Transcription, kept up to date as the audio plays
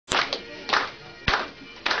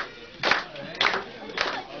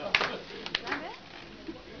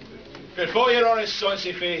Before your honest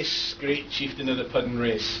sonsy face, great chieftain of the puddin'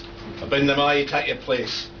 race, abin the ma ye take your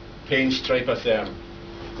place, pain stripe a therm.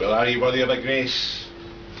 Well, are ye worthy of a grace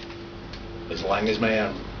as lang as my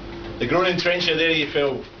arm? The groaning trencher there ye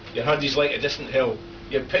fill, your herd is like a distant hill,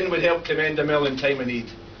 your pin would help to mend a mill in time of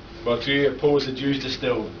need, while through your pores the dews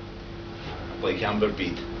distill, like amber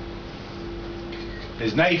bead.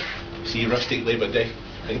 His knife, see rustic labour dick,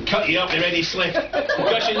 and cut ye up the ready slick,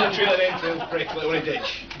 gushing your trailer entrails break like a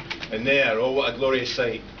ditch. And there, oh what a glorious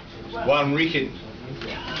sight, warm reeking,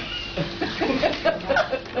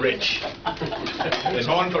 rich. There's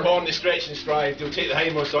horn for horn to stretch and strive, they'll take the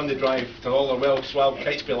hindmost on the drive, till all the well-swelled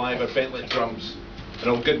kites be live are bent like drums, and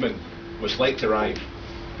old Goodman must like to rive,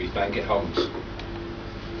 with banquet hums.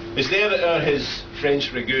 Is there that are his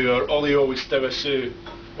French ragout, or olio with stour sue,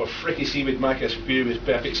 or fricassee with mac a spew with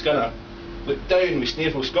perfect scunner, look down with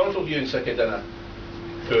snaeful scornful view and sick of dinner.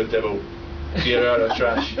 Poor devil, dear hour of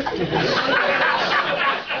trash. It's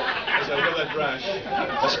a withered rash,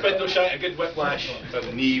 a spindle shite, a good whiplash, but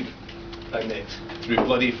the neve and it, through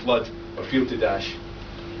bloody flood or field to dash.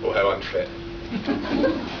 Oh, how unfit.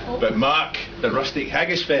 But mark, the rustic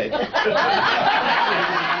haggis fed.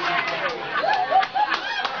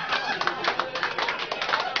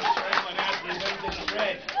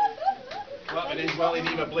 Clapping his welly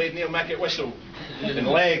neave a blade nail make it whistle, and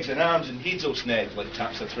legs and arms and heads will sned like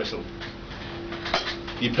taps of thistle.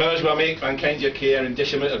 Ye powers will make mankind your care and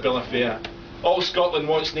dish him out a bill of fare. All Scotland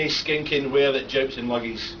wants nae skinking ware that jouts and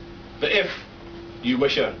luggies. But if you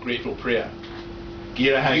wish a grateful prayer,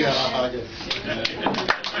 gear a haggis.